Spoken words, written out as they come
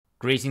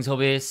Greetings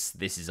hobbyists,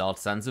 this is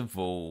Artisans of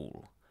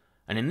Vol,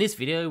 and in this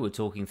video we're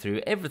talking through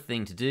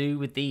everything to do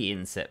with the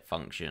inset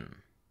function.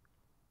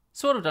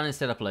 So what I've done is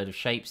set up a load of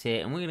shapes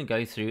here, and we're going to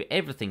go through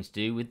everything to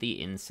do with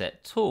the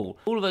inset tool.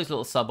 All of those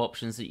little sub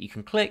options that you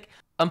can click,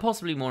 and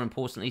possibly more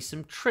importantly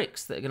some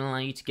tricks that are going to allow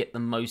you to get the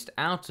most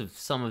out of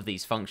some of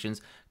these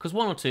functions, because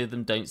one or two of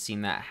them don't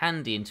seem that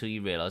handy until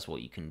you realise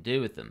what you can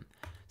do with them.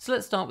 So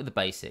let's start with the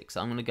basics.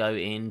 I'm going to go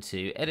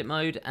into edit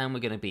mode, and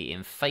we're going to be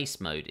in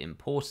face mode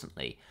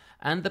importantly.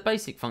 And the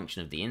basic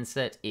function of the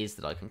inset is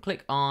that I can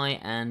click I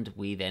and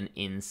we then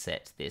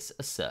inset this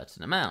a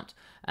certain amount,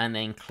 and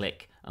then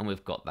click and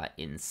we've got that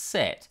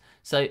inset.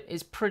 So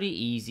it's pretty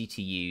easy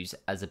to use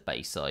as a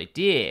base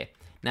idea.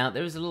 Now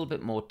there is a little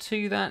bit more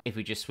to that. If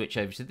we just switch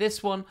over to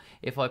this one,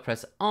 if I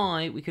press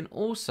I, we can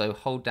also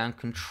hold down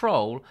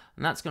Control,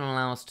 and that's going to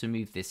allow us to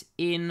move this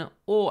in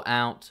or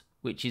out,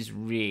 which is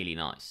really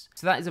nice.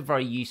 So that is a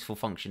very useful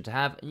function to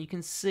have, and you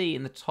can see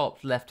in the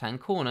top left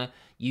hand corner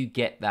you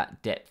get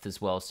that depth as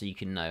well, so you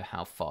can know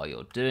how far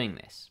you're doing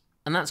this.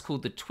 And that's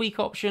called the tweak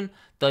option,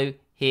 though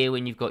here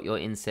when you've got your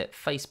inset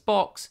face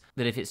box,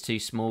 that if it's too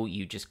small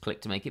you just click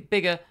to make it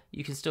bigger,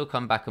 you can still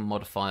come back and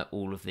modify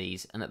all of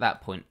these, and at that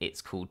point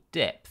it's called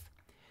depth.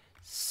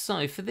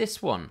 So for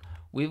this one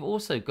we've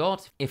also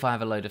got, if I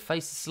have a load of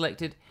faces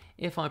selected,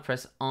 if I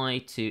press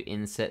I to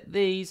inset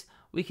these,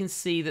 we can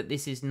see that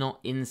this is not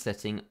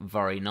insetting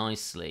very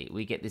nicely.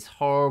 We get this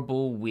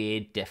horrible,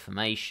 weird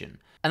deformation.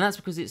 And that's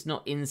because it's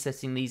not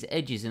insetting these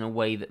edges in a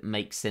way that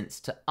makes sense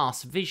to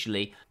us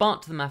visually,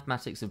 but the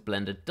mathematics of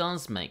Blender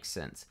does make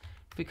sense.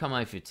 If we come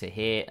over to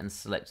here and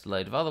select a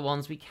load of other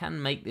ones, we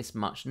can make this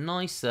much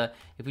nicer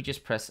if we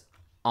just press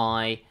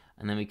I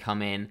and then we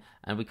come in,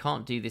 and we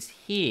can't do this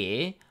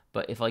here,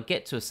 but if I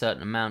get to a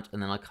certain amount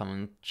and then I come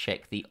and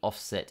check the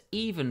offset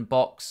even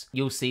box,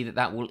 you'll see that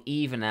that will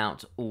even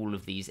out all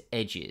of these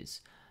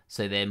edges,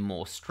 so they're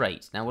more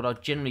straight. Now what I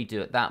generally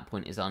do at that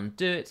point is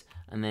undo it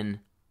and then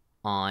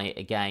I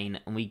again,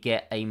 and we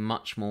get a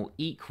much more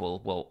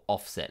equal, well,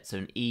 offset, so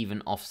an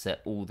even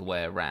offset all the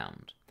way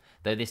around.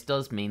 Though this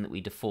does mean that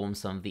we deform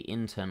some of the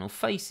internal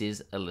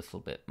faces a little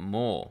bit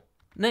more.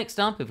 Next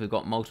up, if we've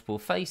got multiple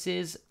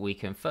faces, we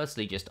can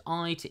firstly just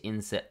I to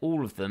inset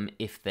all of them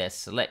if they're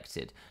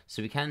selected.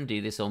 So we can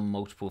do this on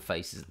multiple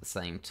faces at the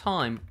same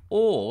time,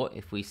 or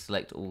if we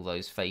select all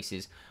those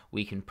faces,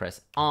 we can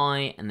press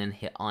I and then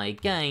hit I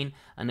again,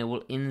 and it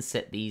will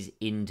inset these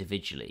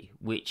individually,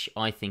 which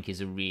I think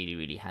is a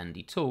really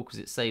handy tool because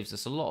it saves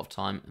us a lot of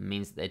time and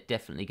means that they're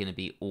definitely going to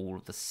be all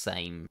of the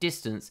same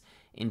distance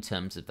in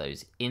terms of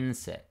those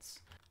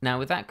insets. Now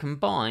with that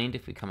combined,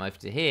 if we come over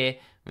to here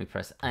and we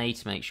press A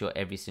to make sure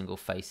every single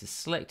face is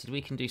selected,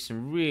 we can do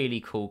some really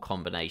cool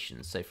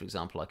combinations. So for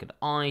example, I could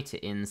I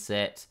to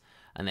inset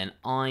and then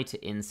I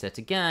to inset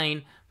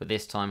again, but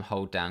this time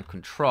hold down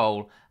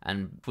Control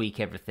and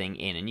tweak everything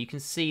in. And you can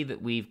see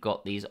that we've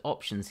got these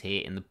options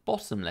here in the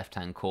bottom left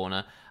hand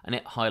corner, and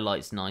it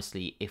highlights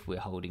nicely if we're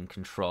holding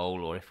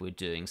Control or if we're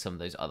doing some of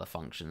those other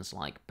functions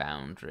like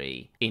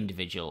boundary,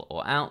 individual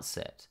or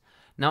outset.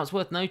 Now what's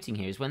worth noting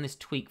here is when this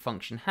tweak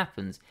function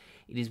happens,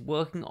 it is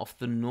working off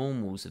the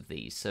normals of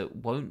these, so it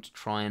won't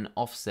try and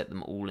offset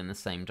them all in the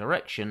same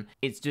direction.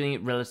 It's doing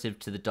it relative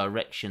to the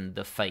direction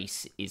the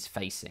face is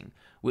facing,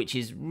 which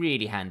is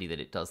really handy that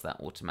it does that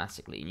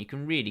automatically, and you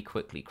can really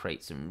quickly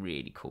create some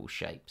really cool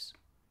shapes.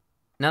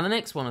 Now the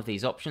next one of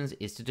these options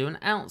is to do an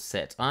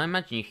outset. I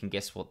imagine you can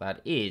guess what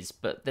that is,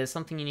 but there's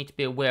something you need to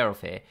be aware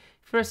of here.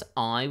 If we press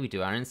I, we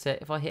do our inset.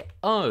 If I hit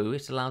O,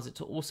 it allows it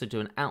to also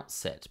do an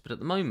outset, but at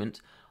the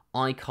moment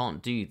I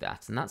can't do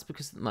that, and that's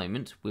because at the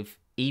moment,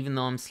 even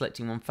though I'm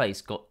selecting one face,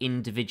 got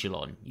individual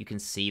on. You can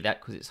see that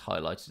because it's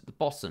highlighted at the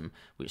bottom,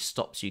 which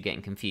stops you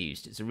getting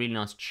confused. It's a really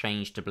nice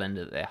change to Blender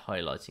that they're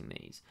highlighting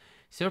these.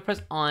 So if I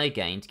press I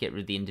again to get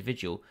rid of the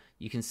individual,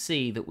 you can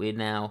see that we're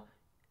now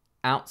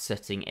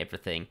outsetting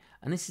everything,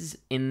 and this is,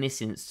 in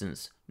this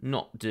instance,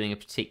 not doing a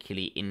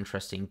particularly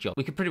interesting job.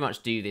 We could pretty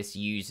much do this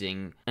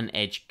using an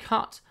edge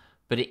cut,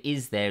 but it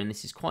is there, and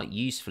this is quite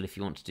useful if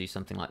you want to do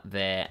something like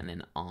there and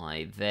then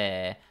I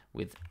there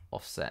with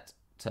offset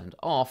turned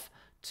off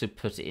to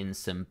put it in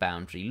some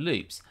boundary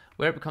loops.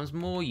 Where it becomes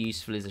more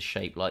useful is a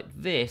shape like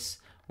this,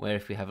 where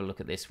if we have a look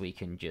at this, we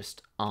can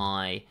just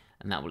I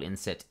and that will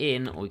inset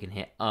in, or we can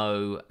hit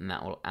O and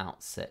that will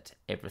outset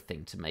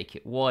everything to make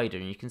it wider,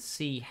 and you can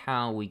see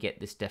how we get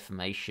this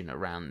deformation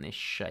around this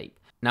shape.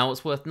 Now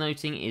what's worth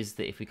noting is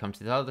that if we come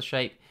to the other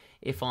shape,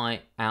 if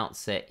I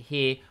outset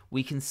here,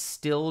 we can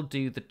still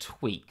do the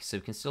tweak, so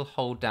we can still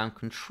hold down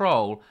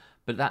Control,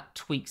 but that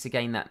tweaks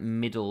again that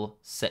middle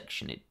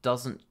section. It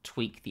doesn't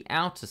tweak the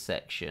outer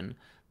section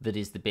that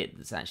is the bit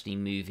that's actually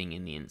moving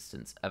in the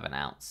instance of an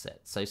outset,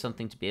 so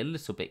something to be a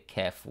little bit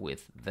careful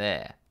with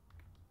there.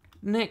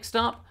 Next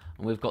up,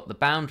 we've got the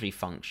boundary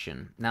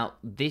function. Now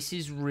this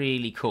is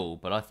really cool,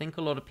 but I think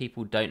a lot of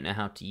people don't know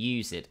how to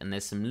use it, and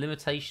there's some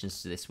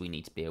limitations to this we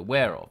need to be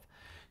aware of.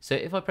 So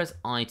if I press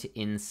I to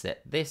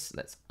inset this,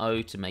 let's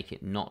O to make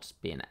it not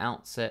be an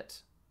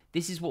outset.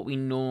 This is what we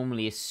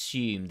normally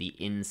assume the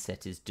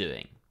inset is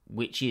doing.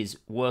 which is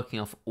working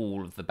off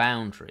all of the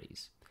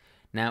boundaries.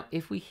 Now,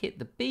 if we hit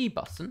the B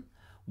button,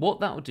 what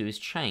that will do is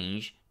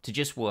change to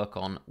just work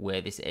on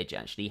where this edge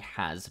actually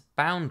has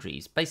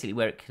boundaries, basically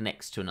where it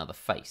connects to another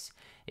face.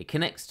 It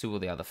connects to all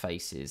the other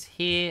faces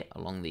here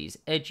along these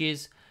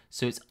edges,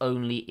 so it's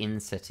only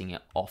insetting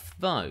it off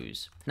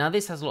those. Now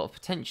this has a lot of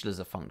potential as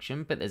a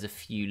function, but there's a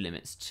few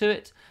limits to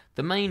it.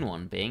 The main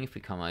one being, if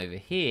we come over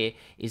here,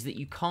 is that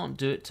you can't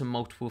do it to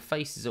multiple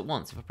faces at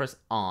once. If I press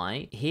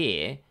I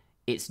here,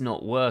 it's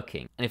not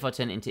working. And if I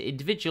turn it into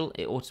individual,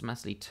 it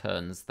automatically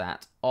turns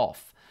that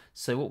off.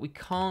 So what we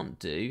can't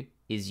do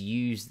is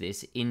use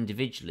this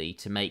individually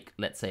to make,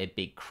 let's say, a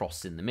big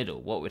cross in the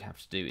middle. What we'd have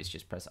to do is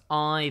just press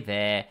I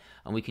there,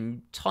 and we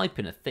can type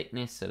in a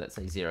thickness, so let's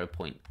say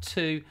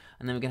 0.2,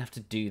 and then we're gonna have to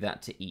do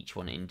that to each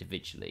one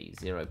individually,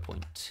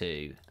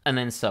 0.2, and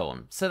then so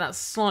on. So that's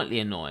slightly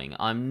annoying.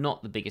 I'm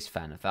not the biggest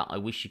fan of that. I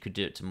wish you could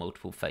do it to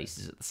multiple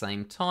faces at the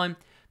same time,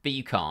 but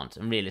you can't,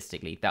 and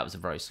realistically, that was a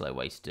very slow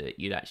way to do it.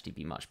 You'd actually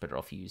be much better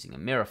off using a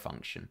mirror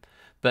function,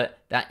 but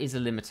that is a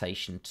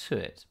limitation to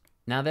it.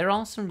 Now there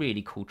are some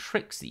really cool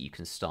tricks that you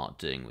can start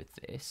doing with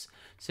this.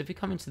 So if we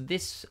come into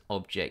this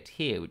object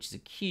here, which is a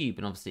cube,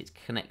 and obviously it's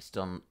connected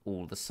on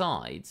all the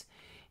sides,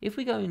 if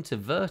we go into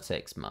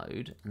vertex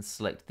mode and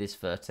select this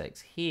vertex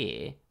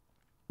here,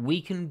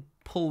 we can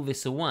pull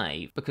this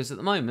away, because at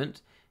the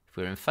moment, if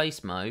we're in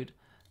face mode,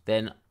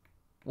 then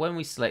when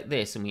we select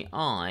this and we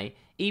eye,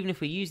 even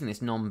if we're using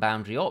this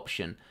non-boundary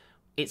option,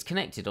 it's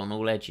connected on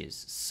all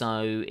edges,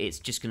 so it's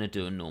just going to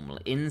do a normal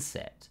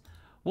inset.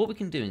 What we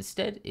can do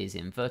instead is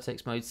in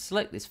vertex mode,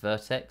 select this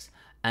vertex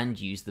and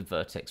use the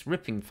vertex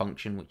ripping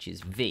function, which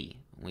is V.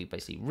 We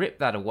basically rip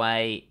that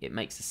away, it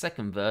makes the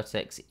second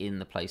vertex in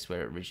the place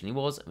where it originally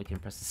was, and we can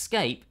press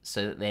escape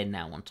so that they're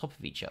now on top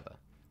of each other.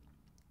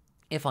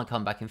 If I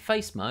come back in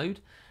face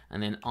mode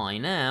and then I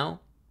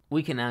now,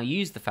 we can now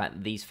use the fact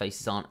that these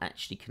faces aren't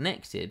actually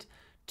connected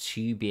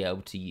to be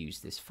able to use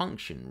this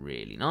function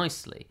really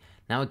nicely.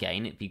 Now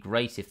again, it'd be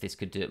great if this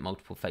could do it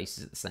multiple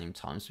faces at the same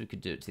time, so we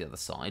could do it to the other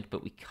side,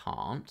 but we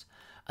can't.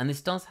 And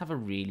this does have a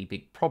really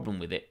big problem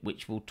with it,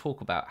 which we'll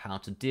talk about how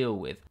to deal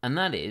with. And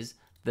that is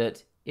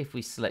that if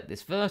we select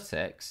this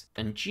vertex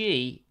and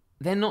G,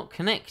 they're not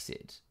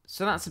connected.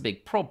 So that's a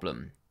big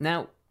problem.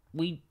 Now,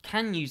 we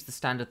can use the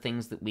standard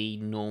things that we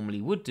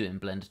normally would do in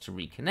Blender to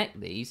reconnect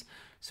these.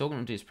 So what I'm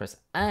going to do is press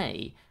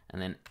A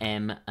and then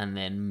M and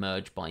then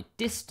merge by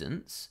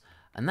distance.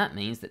 And that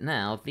means that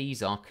now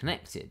these are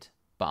connected.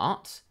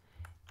 But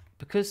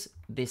because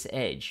this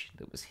edge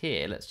that was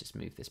here, let's just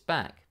move this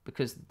back,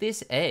 because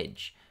this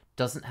edge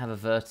doesn't have a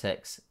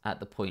vertex at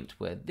the point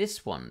where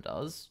this one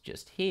does,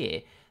 just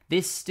here,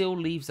 this still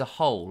leaves a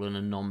hole in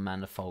a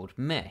non-manifold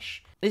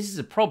mesh. This is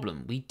a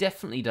problem. We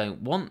definitely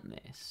don't want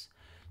this.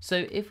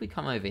 So if we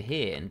come over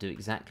here and do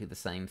exactly the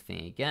same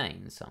thing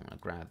again, so I'm going to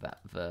grab that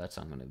vert,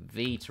 I'm going to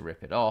V to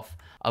rip it off.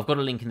 I've got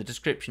a link in the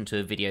description to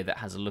a video that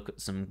has a look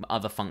at some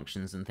other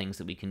functions and things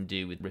that we can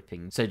do with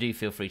ripping, so do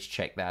feel free to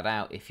check that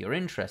out if you're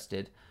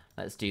interested.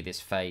 Let's do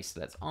this face,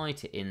 let's I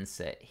to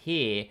inset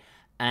here,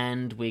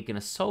 and we're going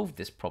to solve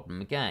this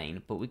problem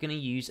again, but we're going to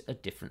use a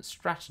different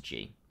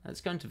strategy.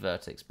 Let's go into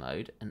vertex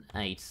mode and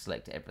A to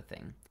select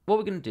everything. What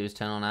we're going to do is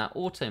turn on our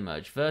auto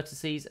merge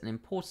vertices, and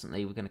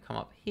importantly we're going to come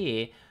up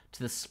here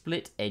to the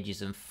split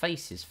edges and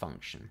faces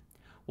function.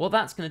 What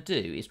that's going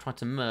to do is try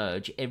to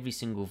merge every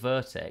single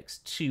vertex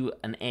to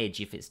an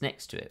edge if it's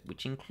next to it,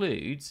 which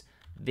includes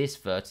this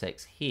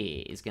vertex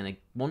here is going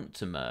to want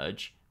to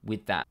merge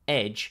with that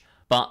edge,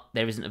 but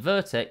there isn't a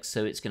vertex,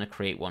 so it's going to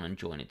create one and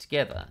join it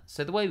together.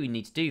 So the way we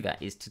need to do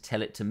that is to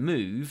tell it to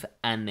move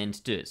and then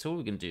to do it. So all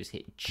we're going to do is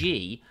hit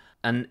G,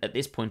 and at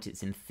this point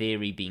it's in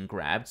theory being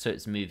grabbed, so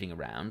it's moving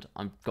around.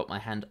 I've got my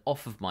hand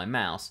off of my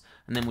mouse,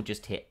 and then we'll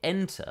just hit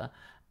enter.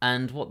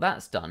 And what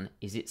that's done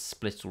is it's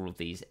split all of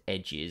these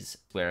edges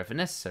wherever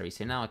necessary.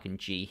 So now I can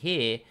G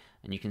here,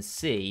 and you can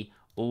see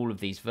all of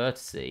these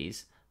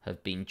vertices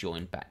have been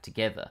joined back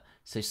together.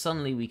 So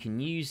suddenly we can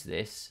use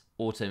this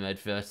auto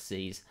merge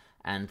vertices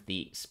and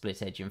the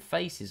split edge and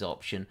faces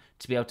option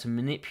to be able to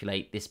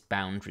manipulate this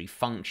boundary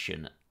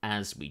function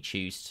as we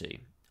choose to.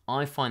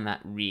 I find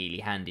that really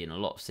handy in a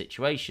lot of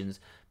situations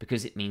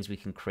because it means we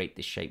can create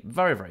this shape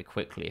very, very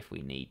quickly if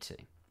we need to.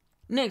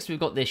 Next, we've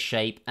got this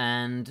shape,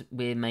 and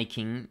we're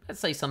making, let's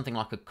say, something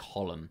like a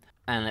column.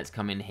 And let's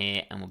come in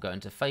here and we'll go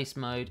into face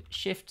mode,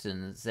 shift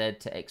and Z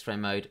to X-ray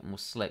mode, and we'll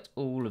select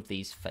all of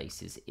these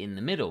faces in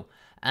the middle.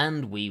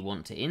 And we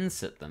want to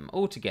insert them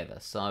all together.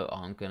 So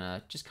I'm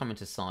gonna just come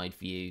into side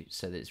view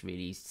so that it's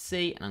really easy to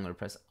see, and I'm gonna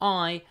press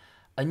I,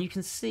 and you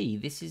can see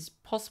this is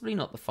possibly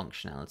not the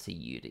functionality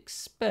you'd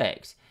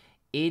expect.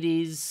 It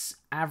is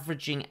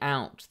averaging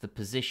out the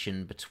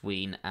position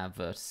between our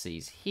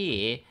vertices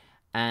here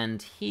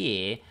and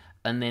here,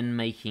 and then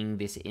making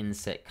this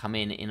inset come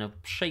in a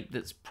shape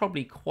that's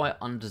probably quite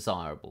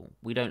undesirable.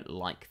 We don't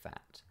like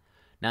that.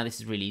 Now this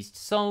is really easy to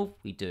solve.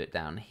 We do it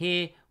down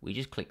here. We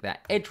just click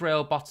that edge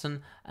rail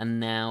button, and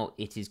now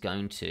it is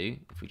going to,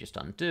 if we just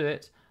undo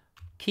it,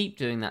 keep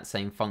doing that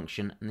same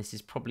function, and this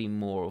is probably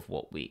more of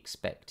what we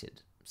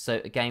expected.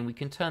 So again, we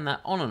can turn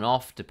that on and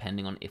off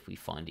depending on if we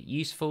find it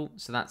useful.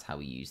 So that's how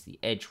we use the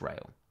edge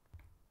rail.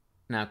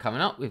 Now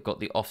coming up, we've got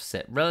the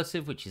offset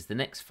relative, which is the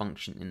next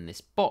function in this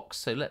box.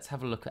 So let's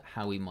have a look at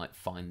how we might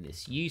find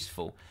this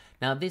useful.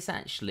 Now this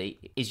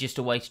actually is just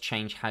a way to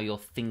change how you're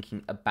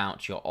thinking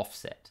about your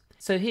offset.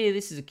 So here,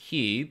 this is a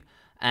cube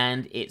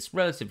and it's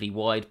relatively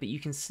wide, but you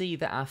can see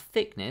that our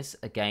thickness,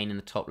 again in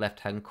the top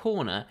left-hand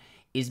corner,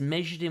 is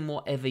measured in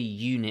whatever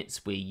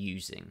units we're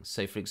using.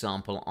 So for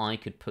example, I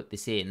could put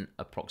this in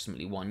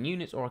approximately 1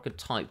 unit, or I could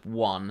type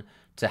 1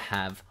 to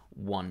have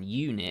 1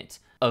 unit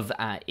of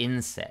our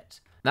inset.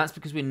 That's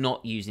because we're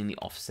not using the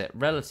offset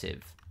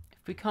relative.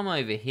 If we come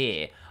over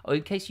here,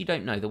 in case you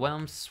don't know, the way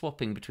I'm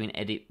swapping between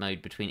edit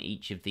mode between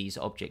each of these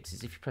objects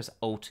is if you press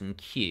Alt and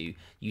Q,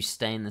 you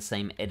stay in the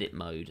same edit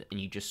mode and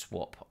you just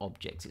swap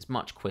objects. It's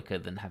much quicker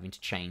than having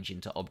to change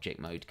into object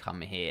mode,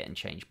 come here and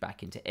change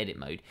back into edit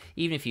mode.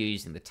 Even if you're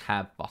using the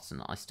tab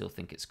button, I still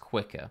think it's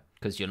quicker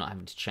because you're not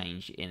having to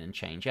change in and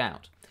change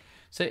out.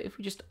 So if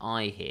we just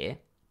I here,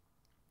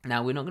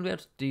 now we're not going to be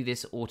able to do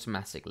this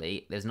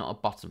automatically. There's not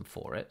a button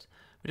for it.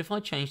 But if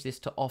I change this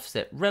to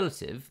offset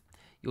relative,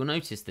 you'll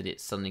notice that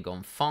it's suddenly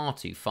gone far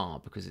too far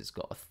because it's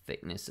got a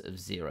thickness of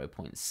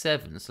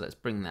 0.7. So let's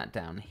bring that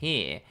down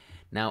here.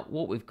 Now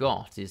what we've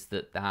got is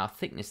that our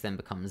thickness then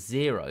becomes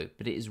 0,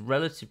 but it is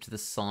relative to the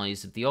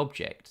size of the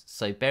object.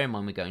 So bear in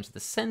mind we're going to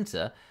the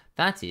center,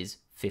 that is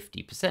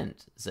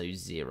 50%, so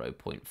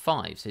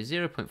 0.5. So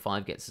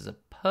 0.5 gets us a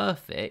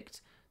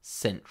perfect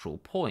central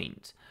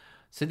point.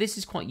 So this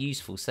is quite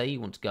useful. Say you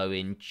want to go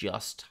in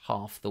just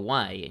half the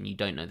way and you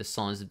don't know the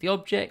size of the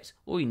object.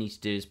 All you need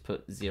to do is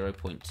put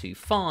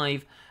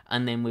 0.25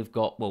 and then we've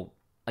got, well,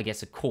 I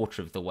guess a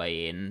quarter of the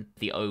way in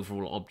the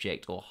overall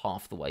object or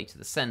half the way to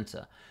the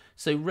center.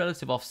 So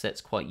relative offset's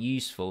quite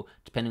useful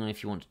depending on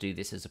if you want to do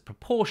this as a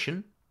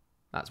proportion.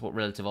 That's what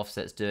relative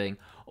offset's doing,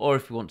 or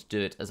if you want to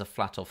do it as a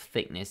flat off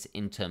thickness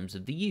in terms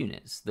of the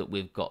units that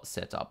we've got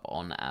set up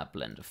on our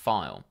Blender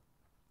file.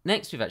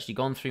 Next, we've actually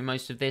gone through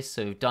most of this,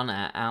 so we've done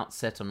our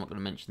outset. I'm not going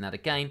to mention that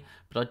again,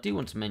 but I do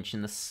want to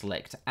mention the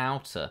select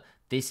outer.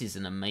 This is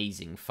an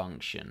amazing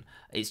function.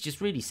 It's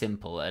just really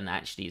simple, and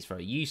actually it's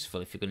very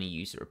useful if you're going to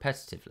use it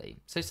repetitively.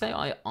 So say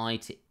I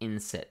to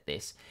inset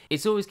this,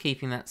 it's always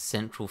keeping that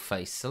central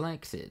face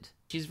selected,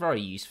 which is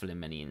very useful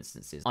in many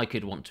instances. I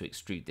could want to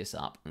extrude this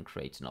up and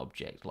create an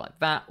object like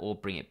that, or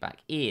bring it back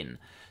in.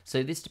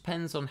 So this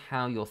depends on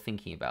how you're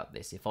thinking about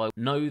this. If I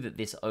know that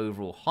this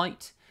overall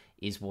height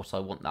is what I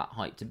want that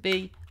height to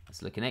be,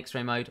 let's look in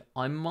X-ray mode,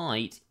 I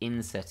might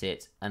inset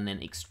it and then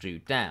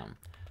extrude down.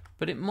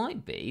 But it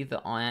might be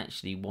that I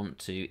actually want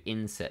to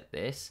inset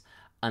this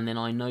and then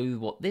I know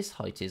what this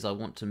height is. I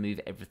want to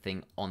move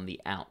everything on the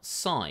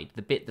outside,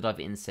 the bit that I've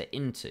inset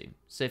into.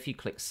 So if you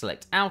click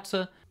select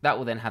outer, that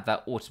will then have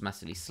that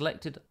automatically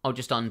selected. I'll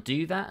just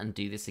undo that and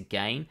do this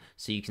again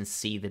so you can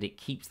see that it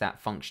keeps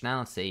that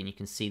functionality and you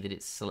can see that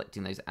it's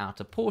selecting those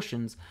outer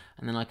portions,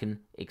 and then I can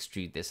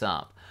extrude this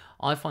up.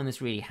 I find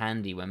this really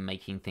handy when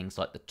making things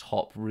like the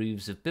top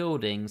roofs of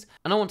buildings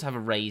and I want to have a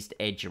raised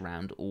edge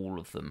around all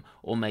of them,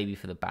 or maybe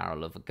for the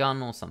barrel of a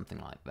gun or something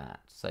like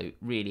that. So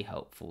really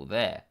helpful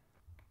there.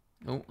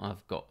 Oh,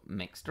 I've got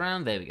mixed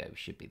around. There we go. We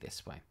should be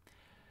this way.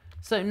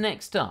 So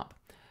next up,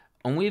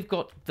 and we've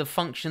got the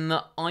function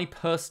that I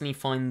personally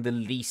find the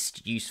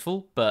least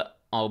useful, but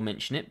I'll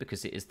mention it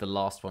because it is the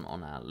last one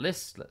on our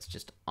list. Let's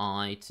just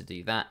I to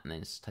do that, and then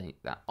just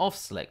take that off,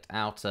 select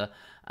outer,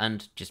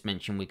 and just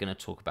mention we're going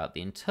to talk about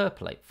the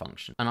interpolate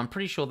function. And I'm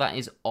pretty sure that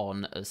is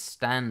on as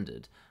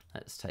standard.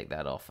 Let's take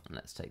that off, and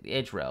let's take the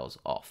edge rails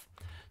off.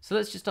 So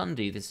let's just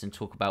undo this and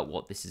talk about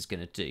what this is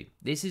going to do.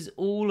 This is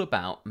all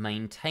about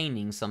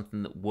maintaining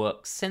something that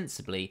works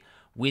sensibly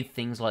with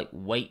things like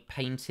weight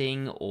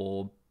painting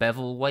or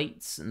bevel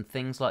weights and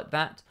things like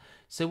that.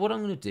 So what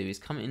I'm going to do is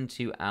come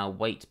into our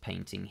weight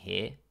painting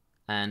here,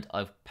 and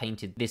I've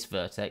painted this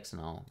vertex,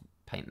 and I'll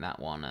paint that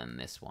one and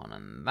this one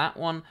and that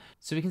one.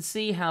 So we can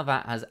see how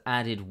that has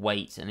added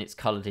weight and it's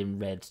colored in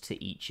red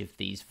to each of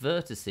these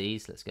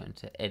vertices. Let's go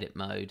into edit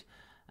mode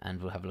and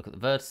we'll have a look at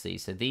the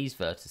vertices. So these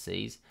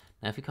vertices.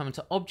 Now if we come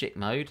into object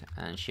mode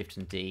and Shift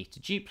and D to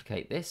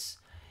duplicate this,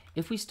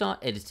 if we start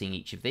editing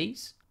each of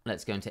these,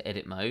 let's go into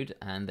edit mode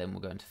and then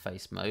we'll go into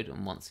face mode,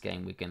 and once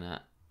again we're going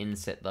to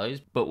inset those,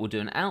 but we'll do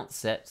an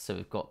outset, so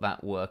we've got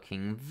that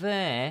working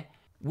there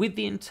with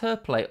the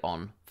interpolate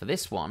on for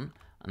this one,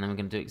 and then we're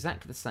going to do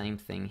exactly the same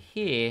thing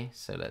here.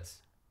 So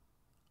let's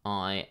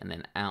I and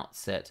then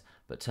outset,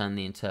 but turn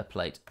the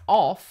interpolate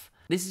off.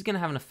 This is going to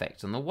have an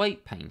effect on the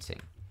weight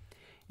painting.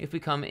 If we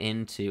come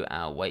into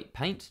our weight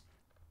paint,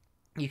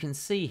 you can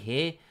see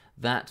here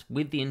that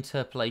with the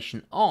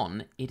interpolation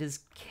on, it has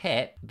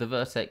kept the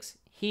vertex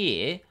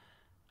here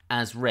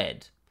as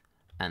red,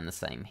 and the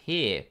same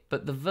here.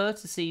 But the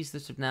vertices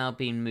that have now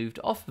been moved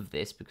off of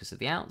this because of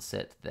the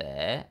outset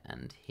there,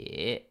 and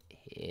here,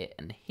 here,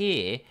 and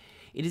here,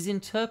 it has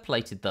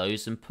interpolated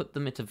those and put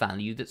them at a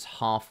value that's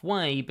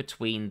halfway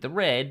between the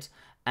red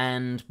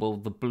and, well,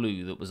 the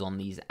blue that was on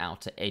these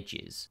outer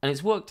edges. And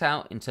it's worked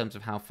out in terms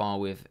of how far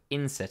we've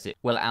inset it,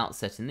 well,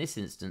 outset in this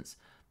instance,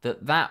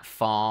 that that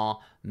far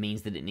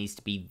means that it needs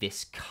to be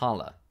this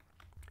color.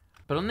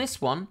 But on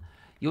this one,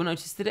 you'll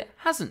notice that it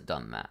hasn't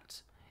done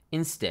that.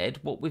 Instead,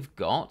 what we've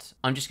got,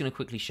 I'm just going to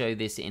quickly show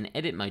this in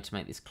edit mode to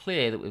make this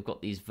clear that we've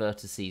got these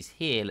vertices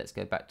here. Let's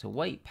go back to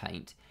weight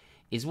paint.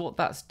 Is what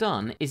that's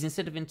done is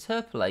instead of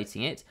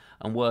interpolating it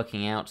and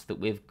working out that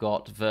we've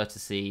got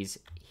vertices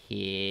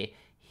here,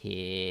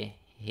 here,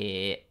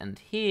 here, and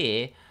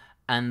here,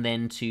 and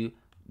then to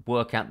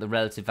work out the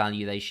relative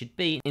value they should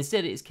be,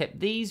 instead it's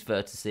kept these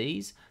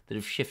vertices that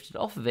have shifted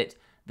off of it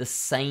the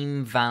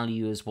same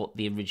value as what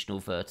the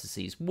original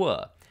vertices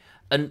were.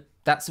 And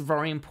that's a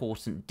very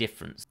important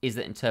difference, is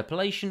that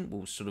interpolation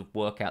will sort of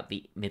work out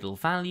the middle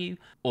value,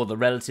 or the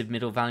relative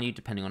middle value,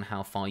 depending on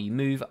how far you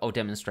move. I'll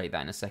demonstrate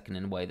that in a second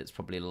in a way that's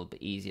probably a little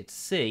bit easier to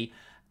see.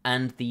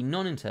 And the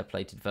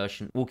non-interpolated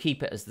version will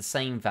keep it as the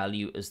same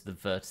value as the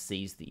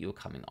vertices that you're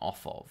coming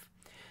off of.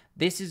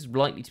 This is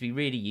likely to be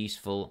really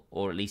useful,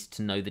 or at least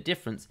to know the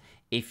difference,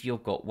 if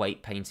you've got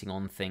weight painting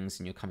on things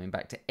and you're coming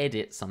back to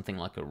edit something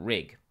like a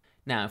rig.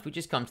 Now, if we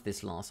just come to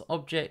this last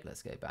object,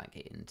 let's go back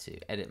into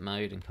edit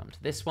mode and come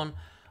to this one.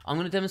 I'm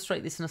going to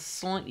demonstrate this in a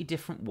slightly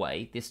different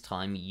way, this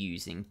time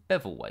using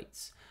bevel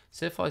weights.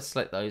 So if I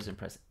select those and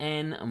press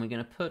N, and we're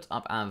going to put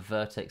up our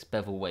vertex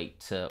bevel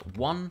weight to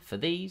 1 for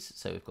these.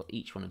 So we've got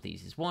each one of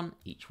these is 1,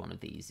 each one of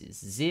these is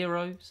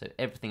 0. So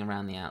everything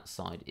around the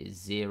outside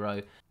is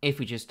 0. If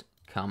we just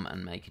come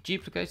and make a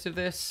duplicate of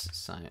this,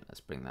 so let's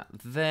bring that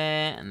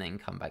there, and then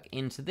come back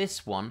into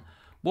this one.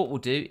 What we'll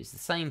do is the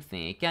same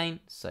thing again,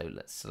 so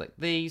let's select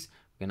these,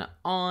 we're going to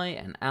eye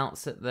and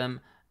outset them,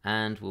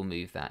 and we'll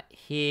move that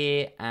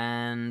here,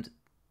 and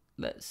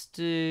let's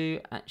do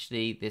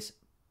actually this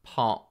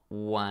part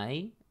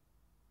way.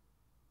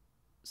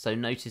 So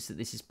notice that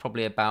this is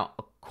probably about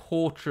a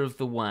quarter of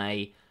the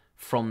way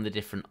from the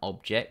different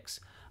objects,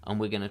 and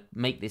we're going to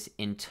make this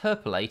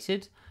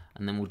interpolated,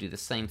 and then we'll do the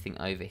same thing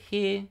over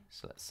here.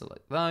 So let's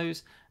select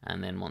those,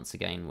 and then once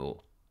again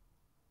we'll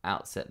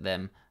outset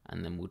them,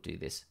 and then we'll do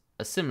this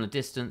a similar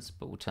distance,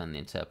 but we'll turn the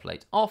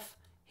interpolate off.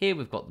 Here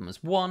we've got them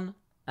as 1,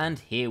 and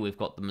here we've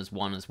got them as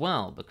 1 as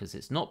well, because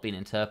it's not been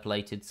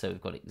interpolated, so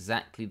we've got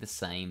exactly the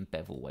same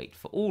bevel weight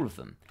for all of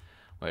them.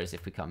 Whereas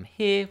if we come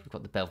here, we've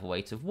got the bevel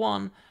weight of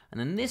 1, and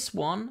then this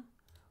one,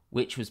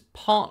 which was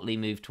partly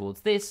moved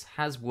towards this,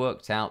 has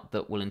worked out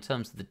that, well, in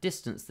terms of the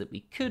distance that we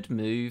could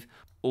move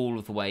all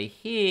of the way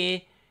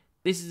here,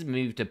 this has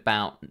moved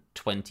about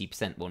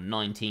 20%, well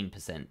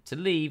 19%, to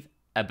leave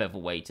a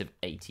bevel weight of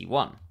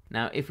 81.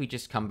 Now, if we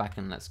just come back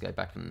and let's go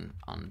back and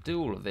undo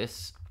all of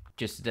this,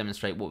 just to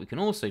demonstrate what we can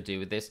also do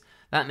with this,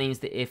 that means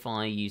that if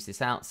I use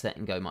this outset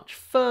and go much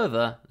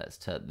further, let's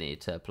turn the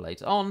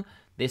interpolate on,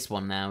 this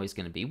one now is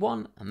going to be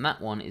 1, and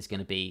that one is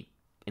going to be,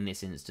 in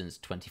this instance,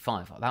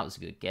 25. Oh, that was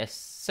a good guess.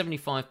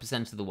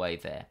 75% of the way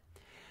there.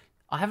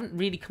 I haven't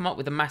really come up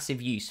with a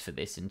massive use for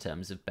this in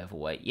terms of bevel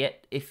weight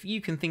yet. If you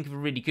can think of a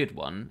really good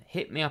one,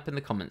 hit me up in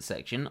the comments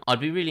section. I'd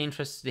be really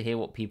interested to hear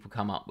what people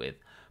come up with.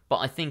 But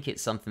I think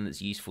it's something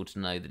that's useful to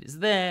know that it's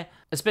there,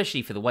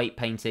 especially for the weight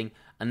painting,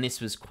 and this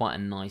was quite a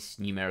nice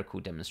numerical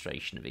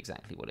demonstration of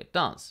exactly what it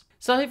does.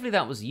 So hopefully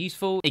that was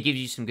useful. It gives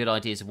you some good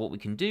ideas of what we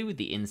can do with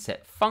the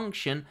inset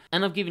function,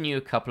 and I've given you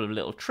a couple of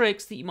little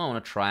tricks that you might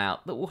want to try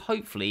out that will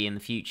hopefully in the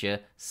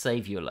future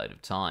save you a load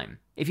of time.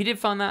 If you did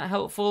find that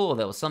helpful, or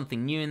there was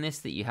something new in this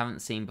that you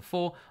haven't seen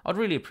before, I'd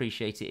really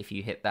appreciate it if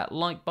you hit that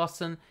like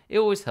button. It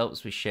always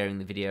helps with sharing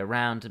the video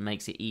around and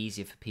makes it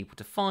easier for people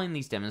to find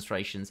these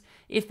demonstrations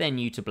if they're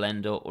new to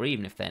Blender, or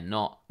even if they're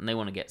not and they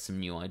want to get some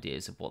new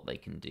ideas of what they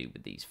can do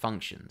with these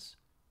functions.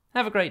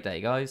 Have a great day,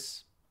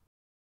 guys.